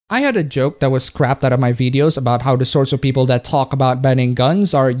I had a joke that was scrapped out of my videos about how the sorts of people that talk about banning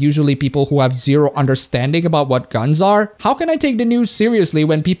guns are usually people who have zero understanding about what guns are. How can I take the news seriously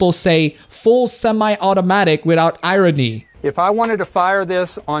when people say full semi-automatic without irony? If I wanted to fire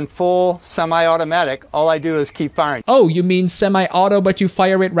this on full semi-automatic, all I do is keep firing. Oh, you mean semi-auto but you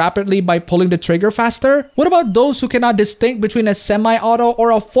fire it rapidly by pulling the trigger faster? What about those who cannot distinguish between a semi-auto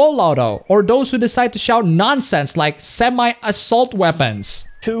or a full auto? Or those who decide to shout nonsense like semi-assault weapons?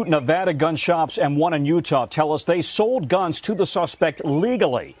 2 Nevada gun shops and 1 in Utah tell us they sold guns to the suspect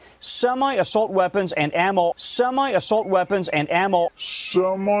legally. Semi-assault weapons and ammo. Semi-assault weapons and ammo.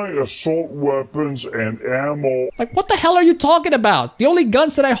 Semi-assault weapons and ammo. Like, what the hell are you talking about? The only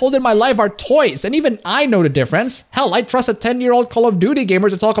guns that I hold in my life are toys, and even I know the difference. Hell, I trust a 10-year-old Call of Duty gamer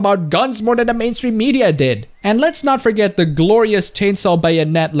to talk about guns more than the mainstream media did. And let's not forget the glorious chainsaw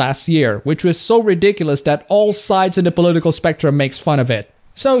bayonet last year, which was so ridiculous that all sides in the political spectrum makes fun of it.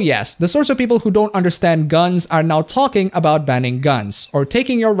 So yes, the sorts of people who don't understand guns are now talking about banning guns, or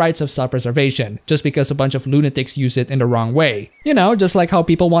taking your rights of self-preservation, just because a bunch of lunatics use it in the wrong way. You know, just like how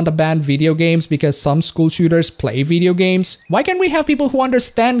people want to ban video games because some school shooters play video games. Why can't we have people who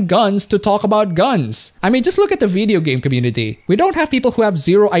understand guns to talk about guns? I mean, just look at the video game community. We don't have people who have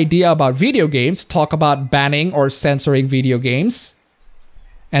zero idea about video games talk about banning or censoring video games.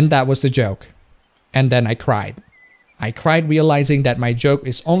 And that was the joke. And then I cried. I cried realizing that my joke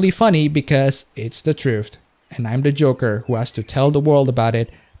is only funny because it's the truth. And I'm the joker who has to tell the world about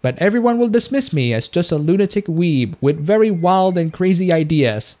it, but everyone will dismiss me as just a lunatic weeb with very wild and crazy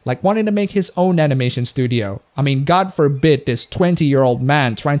ideas, like wanting to make his own animation studio. I mean, God forbid this 20-year-old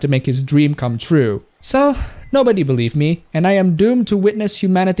man trying to make his dream come true. So, nobody believed me, and I am doomed to witness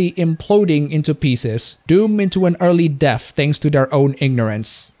humanity imploding into pieces, doomed into an early death thanks to their own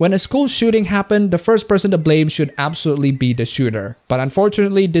ignorance. When a school shooting happened, the first person to blame should absolutely be the shooter. But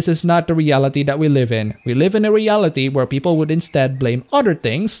unfortunately, this is not the reality that we live in. We live in a reality where people would instead blame other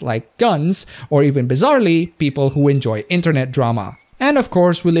things, like guns, or even bizarrely, people who enjoy internet drama. And of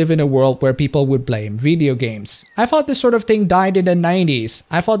course, we live in a world where people would blame video games. I thought this sort of thing died in the 90s.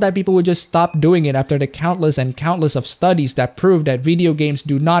 I thought that people would just stop doing it after the countless and countless of studies that prove that video games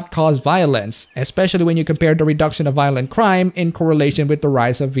do not cause violence, especially when you compare the reduction of violent crime in correlation with the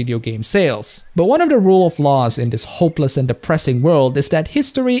rise of video game sales. But one of the rule of laws in this hopeless and depressing world is that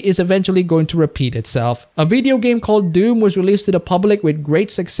history is eventually going to repeat itself. A video game called Doom was released to the public with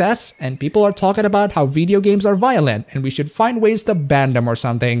great success, and people are talking about how video games are violent and we should find ways to ban them or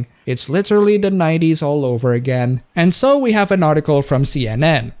something. It's literally the 90s all over again. And so we have an article from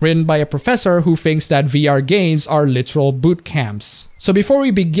CNN, written by a professor who thinks that VR games are literal boot camps. So before we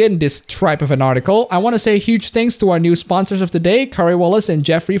begin this tripe of an article, I want to say huge thanks to our new sponsors of the day, Curry Wallace and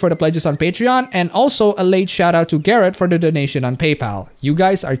Jeffrey for the pledges on Patreon, and also a late shout out to Garrett for the donation on PayPal. You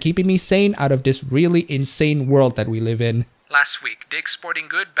guys are keeping me sane out of this really insane world that we live in. Last week, Dick's Sporting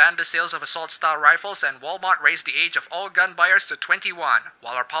Good banned the sales of assault-style rifles and Walmart raised the age of all gun buyers to 21.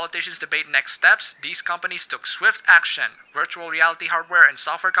 While our politicians debate next steps, these companies took swift action. Virtual reality hardware and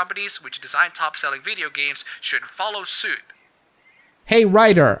software companies, which design top-selling video games, should follow suit. Hey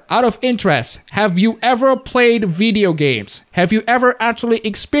Ryder, out of interest, have you ever played video games? Have you ever actually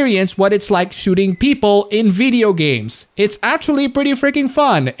experienced what it's like shooting people in video games? It's actually pretty freaking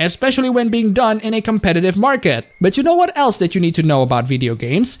fun, especially when being done in a competitive market. But you know what else that you need to know about video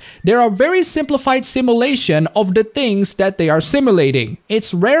games? There are very simplified simulation of the things that they are simulating.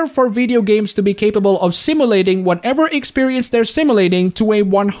 It's rare for video games to be capable of simulating whatever experience they're simulating to a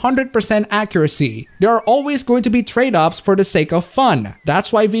 100% accuracy. There are always going to be trade-offs for the sake of fun.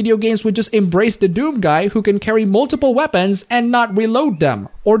 That's why video games would just embrace the Doom guy who can carry multiple weapons and not reload them,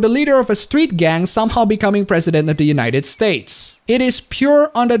 or the leader of a street gang somehow becoming president of the United States. It is pure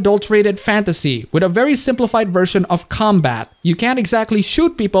unadulterated fantasy with a very simplified version of combat. You can't exactly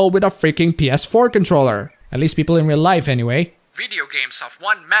shoot people with a freaking PS4 controller. At least people in real life anyway. Video games have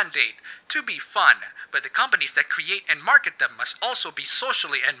one mandate: to be fun. But the companies that create and market them must also be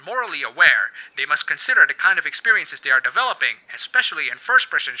socially and morally aware. They must consider the kind of experiences they are developing, especially in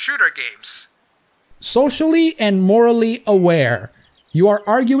first-person shooter games. Socially and morally aware. You are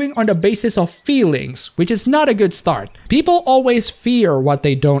arguing on the basis of feelings, which is not a good start. People always fear what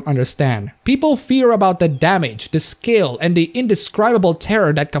they don't understand. People fear about the damage, the skill, and the indescribable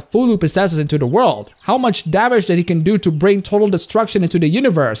terror that Cthulhu possesses into the world. How much damage that he can do to bring total destruction into the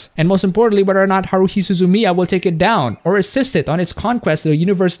universe, and most importantly, whether or not Haruhi Suzumiya will take it down, or assist it on its conquest of the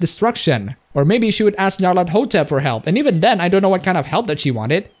universe destruction. Or maybe she would ask Nyarlathotep for help, and even then, I don't know what kind of help that she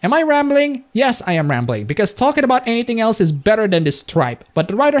wanted. Am I rambling? Yes, I am rambling, because talking about anything else is better than this tripe. But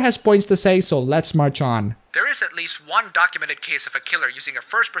the writer has points to say, so let's march on. There is at least one documented case of a killer using a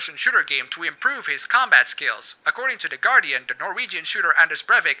first-person shooter game to improve his combat skills. According to The Guardian, the Norwegian shooter Anders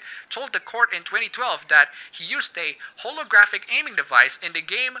Breivik told the court in 2012 that he used a holographic aiming device in the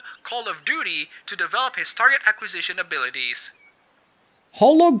game Call of Duty to develop his target acquisition abilities.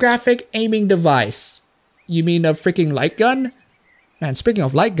 Holographic aiming device? You mean a freaking light gun? Man, speaking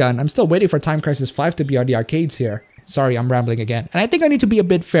of light gun, I'm still waiting for Time Crisis 5 to be on the arcades here. Sorry, I'm rambling again. And I think I need to be a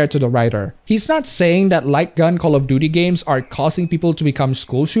bit fair to the writer. He's not saying that light gun Call of Duty games are causing people to become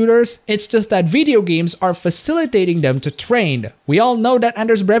school shooters. It's just that video games are facilitating them to train. We all know that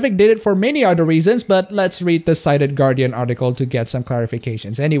Anders Breivik did it for many other reasons, but let's read the cited Guardian article to get some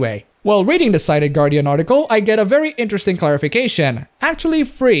clarifications anyway. While reading the cited Guardian article, I get a very interesting clarification. Actually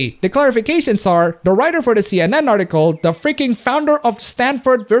free. The clarifications are, the writer for the CNN article, the freaking founder of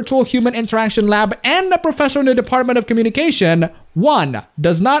Stanford Virtual Human Interaction Lab and a professor in the Department of Communication, 1.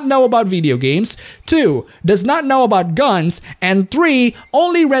 Does not know about video games, 2. Does not know about guns, and 3.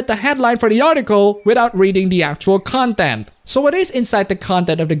 Only read the headline for the article without reading the actual content. So what is inside the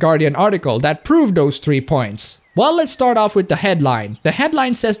content of the Guardian article that proved those 3 points? Well, let's start off with the headline. The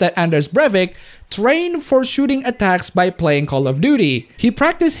headline says that Anders Breivik trained for shooting attacks by playing Call of Duty. He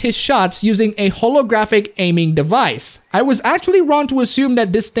practiced his shots using a holographic aiming device. I was actually wrong to assume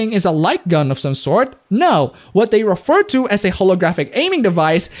that this thing is a light gun of some sort. No, what they refer to as a holographic aiming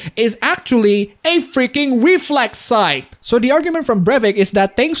device is actually a freaking reflex sight. So the argument from Breivik is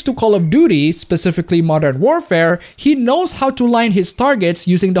that thanks to Call of Duty, specifically Modern Warfare, he knows how to line his targets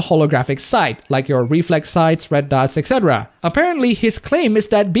using the holographic sight, like your reflex sights, red dots, etc. Apparently, his claim is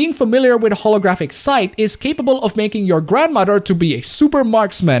that being familiar with a holographic sight is capable of making your grandmother to be a super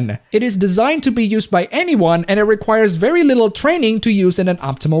marksman. It is designed to be used by anyone and it requires very little training to use in an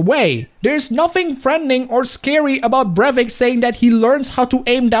optimal way. There's nothing threatening or scary about Breivik saying that he learns how to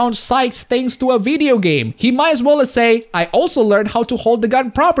aim down sights thanks to a video game. He might as well say, I also learned how to hold the gun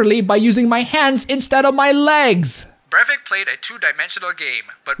properly by using my hands instead of my legs. Breivik played a two-dimensional game,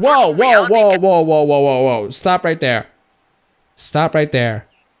 but Whoa. Stop right there. Stop right there.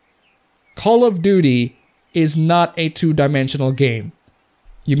 Call of Duty is not a two-dimensional game.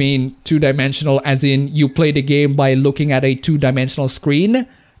 You mean two-dimensional as in you play the game by looking at a two-dimensional screen?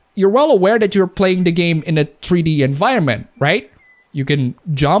 You're well aware that you're playing the game in a 3D environment, right? You can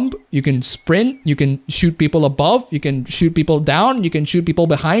jump, you can sprint, you can shoot people above, you can shoot people down, you can shoot people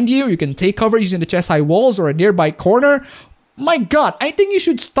behind you, you can take cover using the chest-high walls or a nearby corner. My god, I think you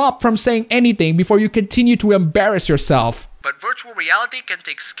should stop from saying anything before you continue to embarrass yourself. But virtual reality can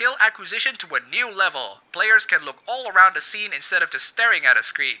take skill acquisition to a new level. Players can look all around the scene instead of just staring at a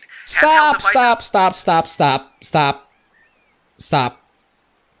screen. Stop.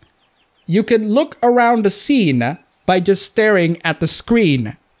 You can look around the scene by just staring at the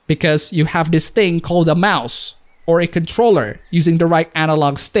screen because you have this thing called a mouse or a controller using the right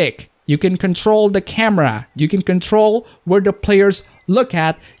analog stick. You can control the camera. You can control where the players look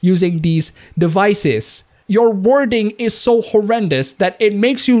at using these devices. Your wording is so horrendous that it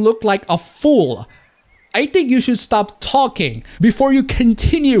makes you look like a fool. I think you should stop talking before you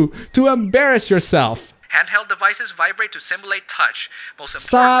continue to embarrass yourself. Handheld devices vibrate to simulate touch.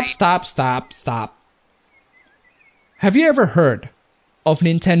 Stop. Have you ever heard of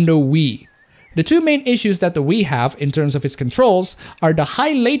Nintendo Wii? The two main issues that the Wii have in terms of its controls are the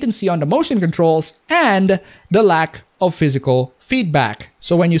high latency on the motion controls and the lack of physical feedback.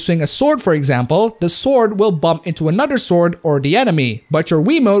 So when you swing a sword, for example, the sword will bump into another sword or the enemy, but your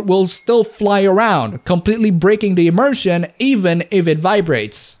Wiimote will still fly around, completely breaking the immersion even if it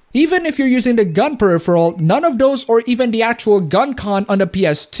vibrates. Even if you're using the gun peripheral, none of those or even the actual gun con on the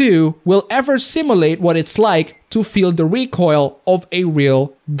PS2 will ever simulate what it's like to feel the recoil of a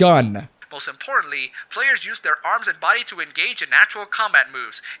real gun. Most importantly, players use their arms and body to engage in natural combat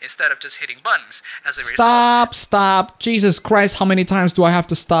moves instead of just hitting buttons. As a result, Stop. Jesus Christ, how many times do I have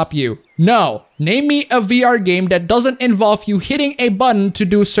to stop you? No. Name me a VR game that doesn't involve you hitting a button to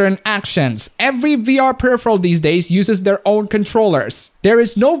do certain actions. Every VR peripheral these days uses their own controllers. There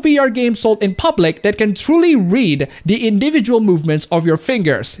is no VR game sold in public that can truly read the individual movements of your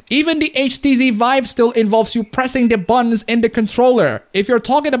fingers. Even the HTC Vive still involves you pressing the buttons in the controller. If you're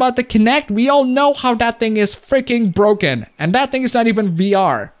talking about the Kinect, we all know how that thing is freaking broken. And that thing is not even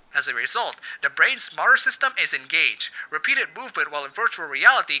VR. As a result, the brain's motor system is engaged. Repeated movement while in virtual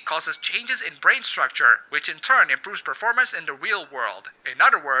reality causes changes in brain structure, which in turn improves performance in the real world. In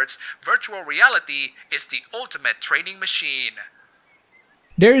other words, virtual reality is the ultimate training machine.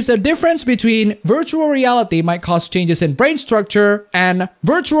 There is a difference between virtual reality might cause changes in brain structure and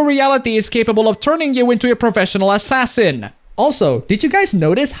virtual reality is capable of turning you into a professional assassin. Also, did you guys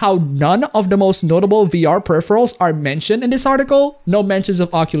notice how none of the most notable VR peripherals are mentioned in this article? No mentions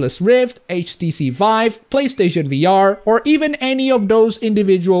of Oculus Rift, HTC Vive, PlayStation VR, or even any of those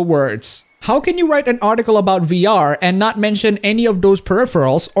individual words. How can you write an article about VR and not mention any of those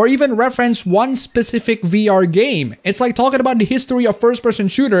peripherals or even reference one specific VR game? It's like talking about the history of first-person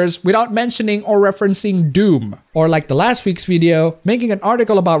shooters without mentioning or referencing Doom. Or like the last week's video, making an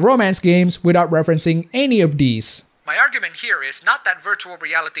article about romance games without referencing any of these. My argument here is not that virtual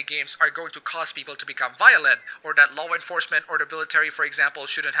reality games are going to cause people to become violent, or that law enforcement or the military, for example,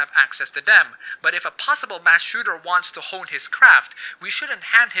 shouldn't have access to them. But if a possible mass shooter wants to hone his craft, we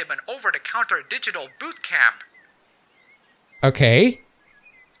shouldn't hand him an over-the-counter digital boot camp. Okay.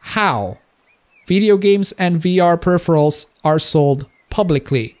 How? Video games and VR peripherals are sold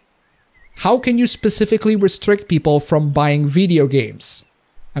publicly. How can you specifically restrict people from buying video games?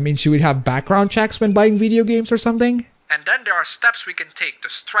 I mean, should we have background checks when buying video games or something? And then there are steps we can take to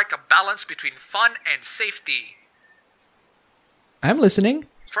strike a balance between fun and safety. I'm listening.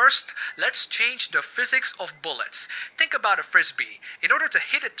 First, let's change the physics of bullets. Think about a frisbee. In order to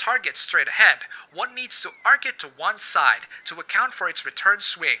hit a target straight ahead, one needs to arc it to one side to account for its return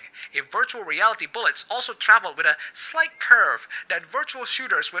swing. If virtual reality bullets also travel with a slight curve, then virtual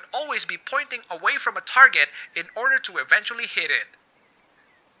shooters would always be pointing away from a target in order to eventually hit it.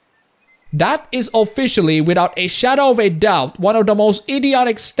 That is officially, without a shadow of a doubt, one of the most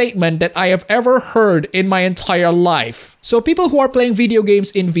idiotic statements that I have ever heard in my entire life. So people who are playing video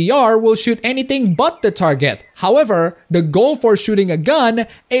games in VR will shoot anything but the target. However, the goal for shooting a gun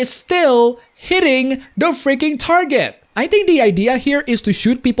is still hitting the freaking target. I think the idea here is to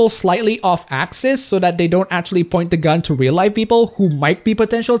shoot people slightly off axis so that they don't actually point the gun to real life people who might be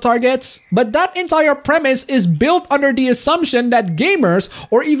potential targets. But that entire premise is built under the assumption that gamers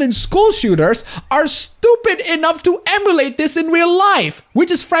or even school shooters are stupid enough to emulate this in real life,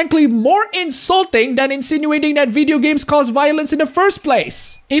 which is frankly more insulting than insinuating that video games cause violence in the first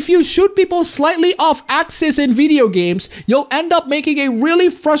place. If you shoot people slightly off axis in video games, you'll end up making a really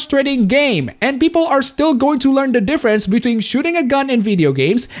frustrating game, and people are still going to learn the difference between shooting a gun in video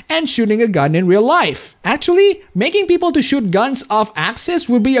games and shooting a gun in real life. Actually, making people to shoot guns off axis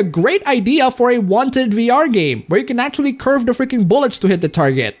would be a great idea for a wanted VR game, where you can actually curve the freaking bullets to hit the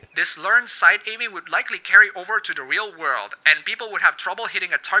target. This learned side aiming would likely carry over to the real world, and people would have trouble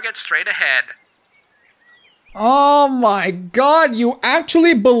hitting a target straight ahead. Oh my god, you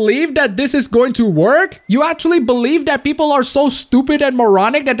actually believe that this is going to work? You actually believe that people are so stupid and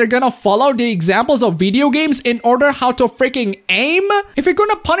moronic that they're gonna follow the examples of video games in order how to freaking aim? If you're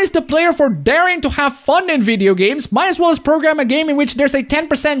gonna punish the player for daring to have fun in video games, might as well program a game in which there's a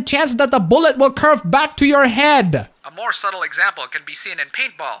 10% chance that the bullet will curve back to your head. A more subtle example can be seen in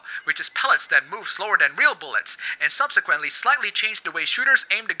paintball, which is pellets that move slower than real bullets, and subsequently slightly change the way shooters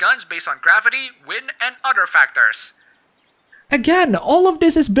aim the guns based on gravity, wind, and other factors. Again, all of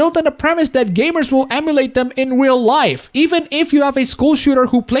this is built on the premise that gamers will emulate them in real life. Even if you have a school shooter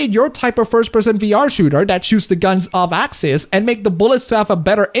who played your type of first-person VR shooter that shoots the guns off axis and make the bullets to have a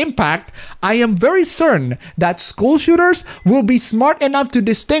better impact, I am very certain that school shooters will be smart enough to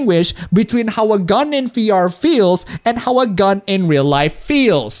distinguish between how a gun in VR feels and how a gun in real life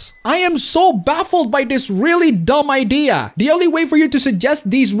feels. I am so baffled by this really dumb idea. The only way for you to suggest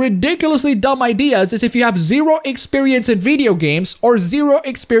these ridiculously dumb ideas is if you have zero experience in video games or zero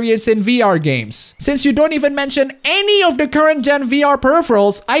experience in VR games. Since you don't even mention any of the current gen VR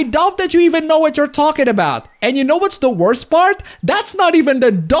peripherals, I doubt that you even know what you're talking about. And you know what's the worst part? That's not even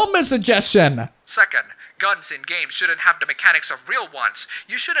the dumbest suggestion. Second, guns in games shouldn't have the mechanics of real ones.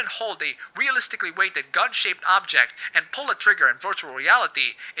 You shouldn't hold a realistically weighted gun-shaped object and pull a trigger in virtual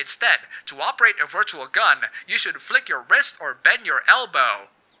reality. Instead, to operate a virtual gun, you should flick your wrist or bend your elbow.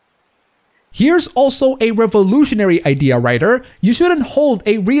 Here's also a revolutionary idea, writer. You shouldn't hold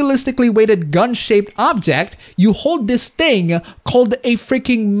a realistically weighted gun-shaped object. You hold this thing called a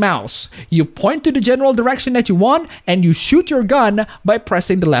freaking mouse. You point to the general direction that you want, and you shoot your gun by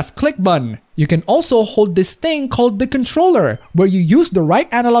pressing the left click button. You can also hold this thing called the controller, where you use the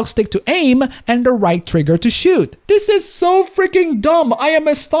right analog stick to aim and the right trigger to shoot. This is so freaking dumb. I am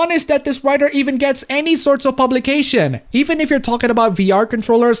astonished that this writer even gets any sorts of publication. Even if you're talking about VR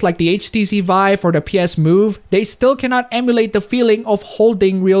controllers like the HTC Vive or the PS Move, they still cannot emulate the feeling of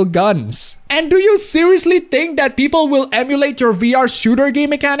holding real guns. And do you seriously think that people will emulate your VR shooter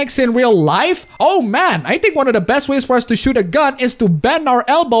game mechanics in real life? Oh man, I think one of the best ways for us to shoot a gun is to bend our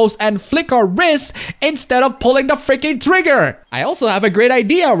elbows and flick our wrists instead of pulling the freaking trigger. I also have a great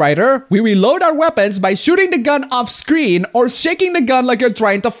idea, writer. We reload our weapons by shooting the gun off screen or shaking the gun like you're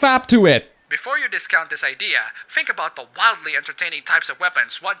trying to fap to it. Before you discount this idea, think about the wildly entertaining types of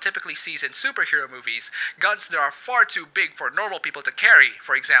weapons one typically sees in superhero movies. Guns that are far too big for normal people to carry,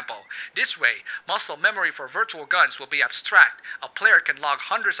 for example. This way, muscle memory for virtual guns will be abstract. A player can log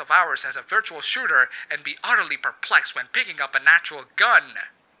hundreds of hours as a virtual shooter and be utterly perplexed when picking up an actual gun.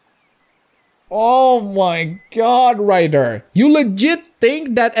 Oh my god, Ryder. You legit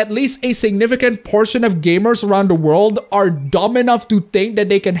think that at least a significant portion of gamers around the world are dumb enough to think that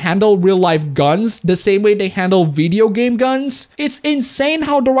they can handle real-life guns the same way they handle video game guns? It's insane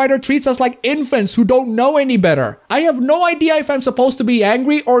how the writer treats us like infants who don't know any better. I have no idea if I'm supposed to be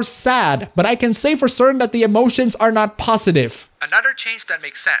angry or sad, but I can say for certain that the emotions are not positive. Another change that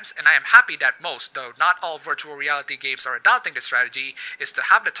makes sense, and I am happy that most, though not all virtual reality games are adopting this strategy, is to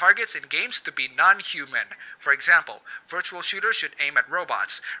have the targets in games to be non-human. For example, virtual shooters should aim at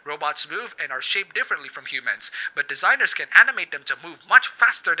robots. Robots move and are shaped differently from humans, but designers can animate them to move much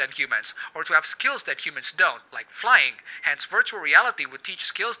faster than humans, or to have skills that humans don't, like flying. Hence, virtual reality would teach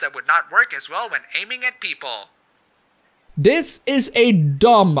skills that would not work as well when aiming at people. This is a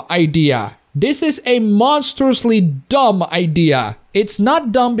dumb idea. This is a monstrously dumb idea. It's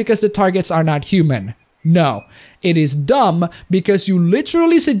not dumb because the targets are not human. No, it is dumb because you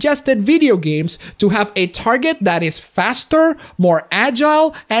literally suggested video games to have a target that is faster, more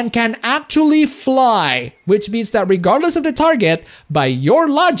agile, and can actually fly. Which means that regardless of the target, by your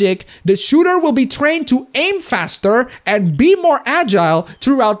logic, the shooter will be trained to aim faster and be more agile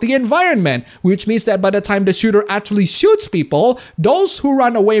throughout the environment. Which means that by the time the shooter actually shoots people, those who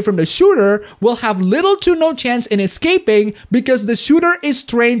run away from the shooter will have little to no chance in escaping because the shooter is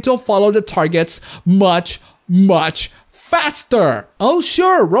trained to follow the targets much faster. Oh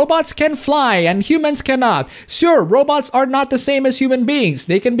sure, robots can fly and humans cannot. Sure, robots are not the same as human beings.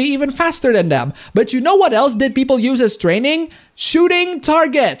 They can be even faster than them. But you know what else did people use as training? Shooting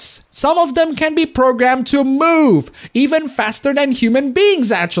targets. Some of them can be programmed to move, even faster than human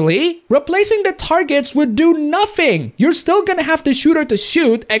beings actually. Replacing the targets would do nothing. You're still gonna have the shooter to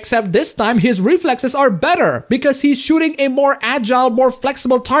shoot, except this time his reflexes are better because he's shooting a more agile, more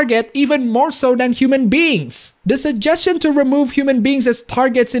flexible target, even more so than human beings. The suggestion to remove human beings as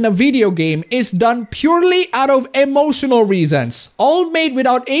targets in a video game is done purely out of emotional reasons. All made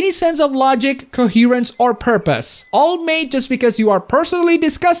without any sense of logic, coherence, or purpose. All made just because you are personally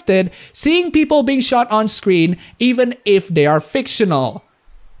disgusted seeing people being shot on screen, even if they are fictional.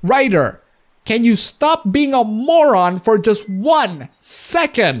 Writer, can you stop being a moron for just 1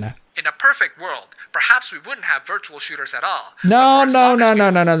 second? In a perfect world, perhaps we wouldn't have virtual shooters at all. No.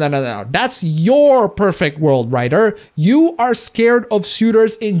 That's your perfect world, Ryder. You are scared of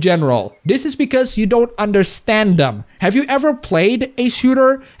shooters in general. This is because you don't understand them. Have you ever played a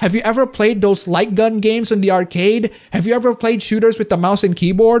shooter? Have you ever played those light gun games in the arcade? Have you ever played shooters with the mouse and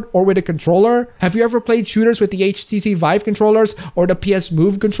keyboard or with a controller? Have you ever played shooters with the HTC Vive controllers or the PS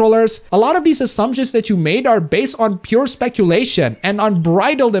Move controllers? A lot of these assumptions that you made are based on pure speculation and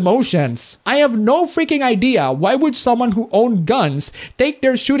unbridled emotions. I have no freaking idea why would someone who owned guns take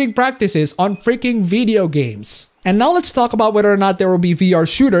their shooting practices on freaking video games. And now let's talk about whether or not there will be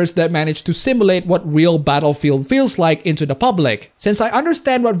VR shooters that manage to simulate what real Battlefield feels like into the public. Since I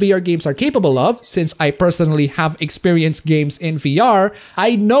understand what VR games are capable of, since I personally have experienced games in VR,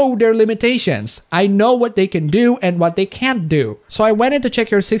 I know their limitations. I know what they can do and what they can't do. So I went in to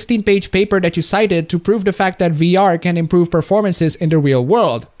check your 16-page paper that you cited to prove the fact that VR can improve performances in the real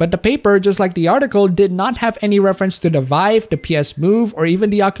world. But the paper, just like the article, did not have any reference to the Vive, the PS Move, or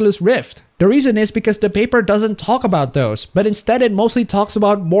even the Oculus Rift. The reason is because the paper doesn't talk about those, but instead it mostly talks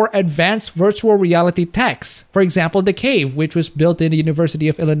about more advanced virtual reality techs. For example, the Cave, which was built in the University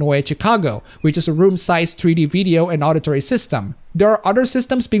of Illinois at Chicago, which is a room-sized 3D video and auditory system. There are other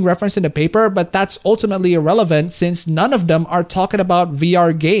systems being referenced in the paper, but that's ultimately irrelevant since none of them are talking about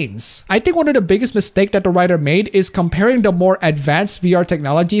VR games. I think one of the biggest mistakes that the writer made is comparing the more advanced VR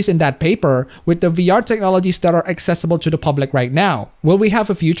technologies in that paper with the VR technologies that are accessible to the public right now. Will we have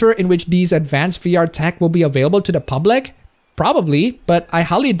a future in which these advanced VR tech will be available to the public? Probably, but I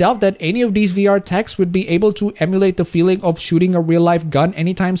highly doubt that any of these VR techs would be able to emulate the feeling of shooting a real-life gun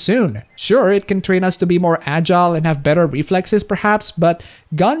anytime soon. Sure, it can train us to be more agile and have better reflexes perhaps, but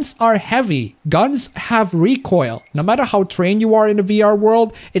guns are heavy. Guns have recoil. No matter how trained you are in the VR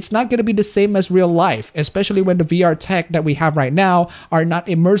world, it's not going to be the same as real life, especially when the VR tech that we have right now are not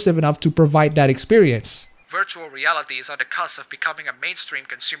immersive enough to provide that experience. Virtual reality is on the cusp of becoming a mainstream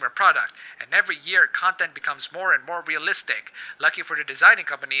consumer product, and every year content becomes more and more realistic. Lucky for the designing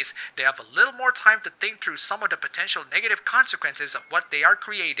companies, they have a little more time to think through some of the potential negative consequences of what they are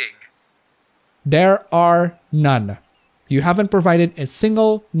creating. There are none. You haven't provided a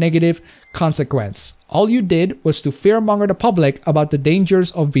single negative consequence. All you did was to fearmonger the public about the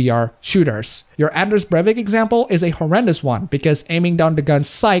dangers of VR shooters. Your Anders Breivik example is a horrendous one because aiming down the gun's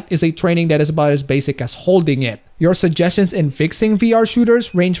sight is a training that is about as basic as holding it. Your suggestions in fixing VR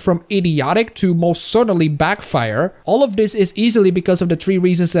shooters range from idiotic to most certainly backfire. All of this is easily because of the 3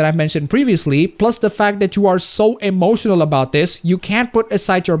 reasons that I mentioned previously, plus the fact that you are so emotional about this, you can't put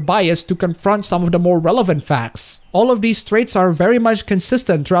aside your bias to confront some of the more relevant facts. All of these traits are very much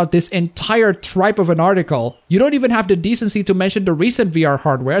consistent throughout this entire tripe of an article. You don't even have the decency to mention the recent VR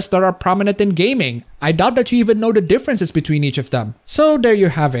hardwares that are prominent in gaming. I doubt that you even know the differences between each of them. So there you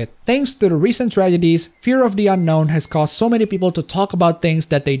have it. Thanks to the recent tragedies, fear of the unknown has caused so many people to talk about things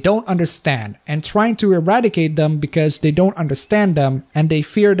that they don't understand and trying to eradicate them because they don't understand them and they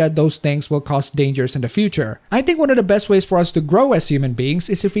fear that those things will cause dangers in the future. I think one of the best ways for us to grow as human beings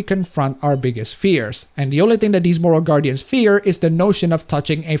is if we confront our biggest fears. And the only thing that these moral guardians fear is the notion of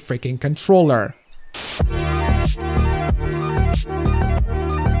touching a freaking controller.